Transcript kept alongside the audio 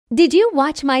Did you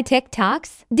watch my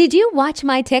TikToks? Did you watch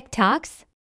my TikToks?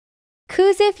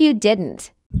 'Cause if you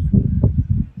didn't,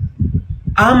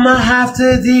 I'ma have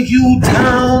to dig you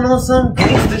down on some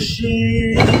gangster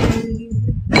shit.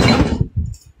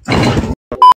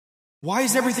 Why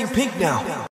is everything pink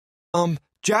now?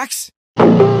 Jax?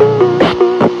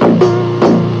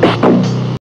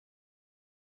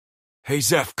 Hey,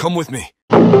 Zeph, come with me.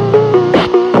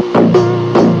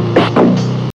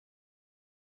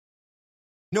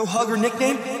 No hug or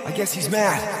nickname? I guess he's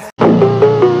mad.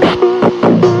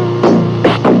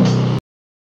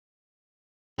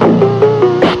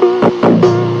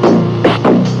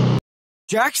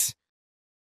 Jax?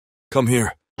 Come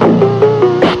here.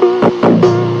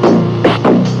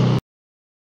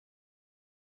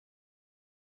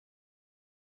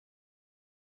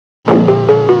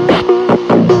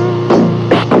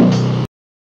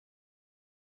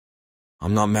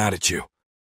 I'm not mad at you.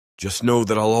 Just know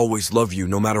that I'll always love you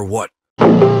no matter what.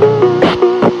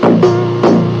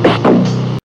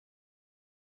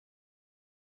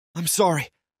 I'm sorry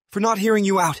for not hearing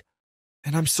you out.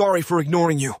 And I'm sorry for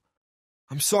ignoring you.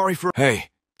 I'm sorry for— Hey,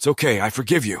 it's okay, I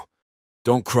forgive you.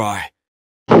 Don't cry.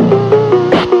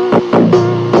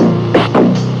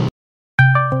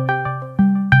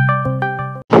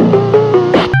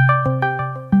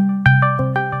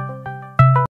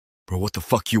 Bro, what the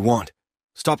fuck you want?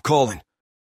 Stop calling.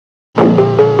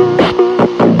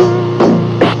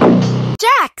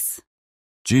 Jax!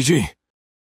 Gigi?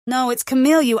 No, it's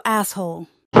Camille, you asshole.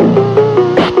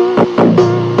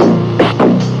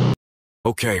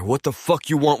 Okay, what the fuck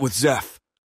you want with Zeph?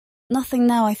 Nothing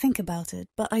now I think about it,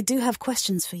 but I do have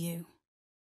questions for you.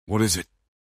 What is it?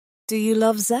 Do you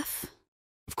love Zeph?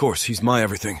 Of course, he's my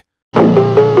everything.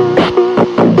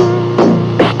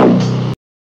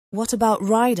 What about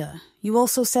Ryder? You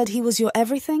also said he was your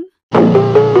everything?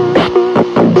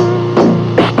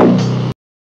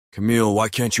 Camille, why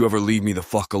can't you ever leave me the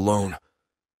fuck alone?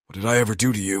 What did I ever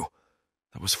do to you?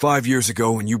 That was 5 years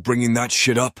ago and you bringing that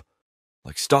shit up?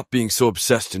 Like, stop being so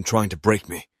obsessed and trying to break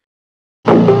me.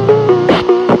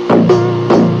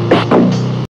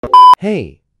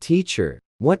 Hey, teacher,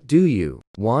 what do you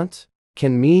want?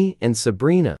 Can me and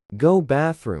Sabrina go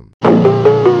bathroom?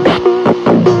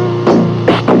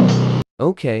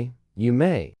 Okay, you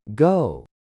may go.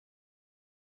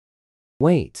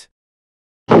 Wait.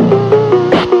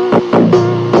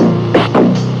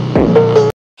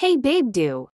 Hey babe,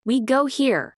 do we go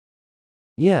here?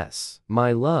 Yes,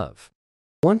 my love.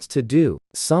 Wants to do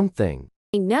something.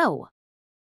 I know.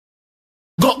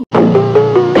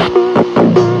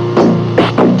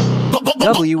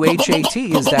 WHAT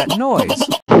is that noise?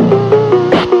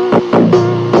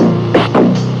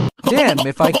 Damn,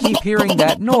 if I keep hearing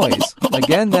that noise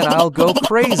again, then I'll go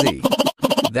crazy.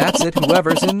 That's it,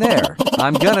 whoever's in there.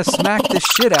 I'm gonna smack the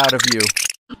shit out of you.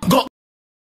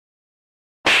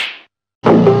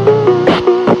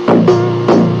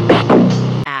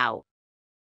 Ow.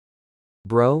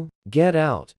 Bro, get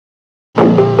out.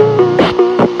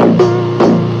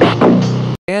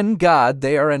 And God,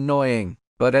 they are annoying.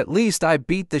 But at least I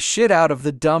beat the shit out of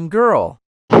the dumb girl.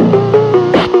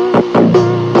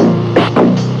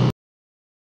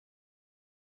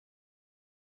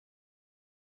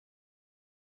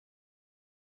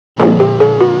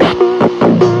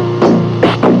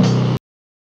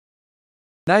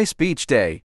 Nice beach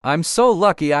day. I'm so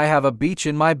lucky I have a beach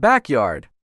in my backyard.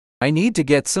 I need to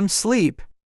get some sleep.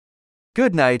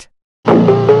 Good night.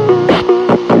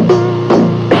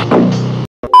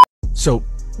 So,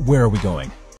 where are we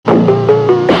going?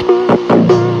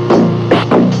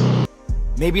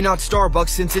 Maybe not Starbucks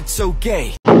since it's so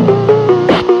gay.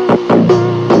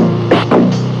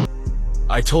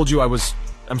 I told you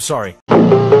I'm sorry.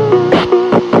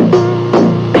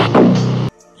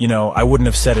 You know, I wouldn't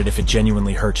have said it if it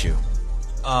genuinely hurt you.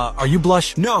 Are you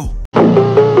blush? No!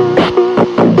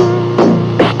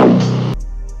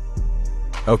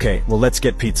 Okay, well let's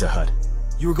get Pizza Hut.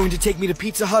 You were going to take me to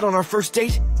Pizza Hut on our first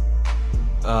date?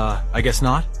 I guess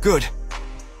not? Good.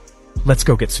 Let's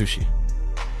go get sushi.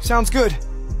 Sounds good.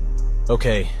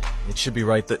 Okay, it should be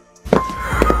right that—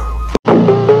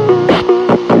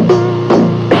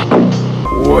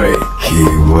 Wakey,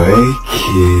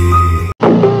 wakey.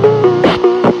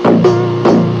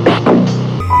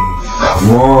 Come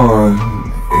on,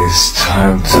 it's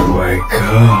time to wake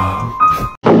up.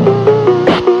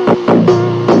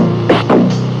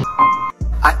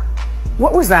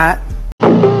 What was that?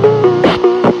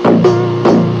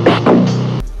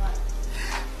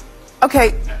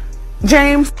 Okay,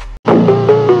 James.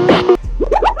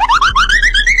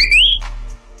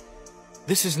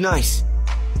 This is nice.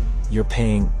 you're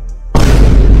paying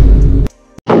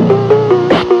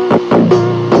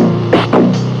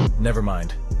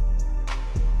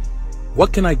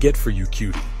What can I get for you,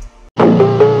 cutie?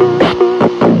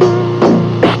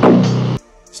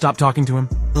 Stop talking to him.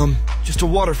 Just a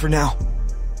water for now.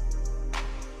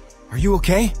 Are you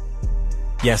okay?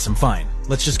 Yes, I'm fine.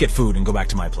 Let's just get food and go back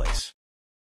to my place.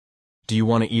 Do you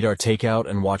want to eat our takeout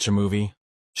and watch a movie?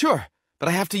 Sure, but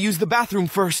I have to use the bathroom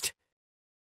first.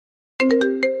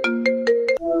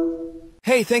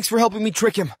 Hey, thanks for helping me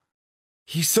trick him.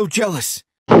 He's so jealous.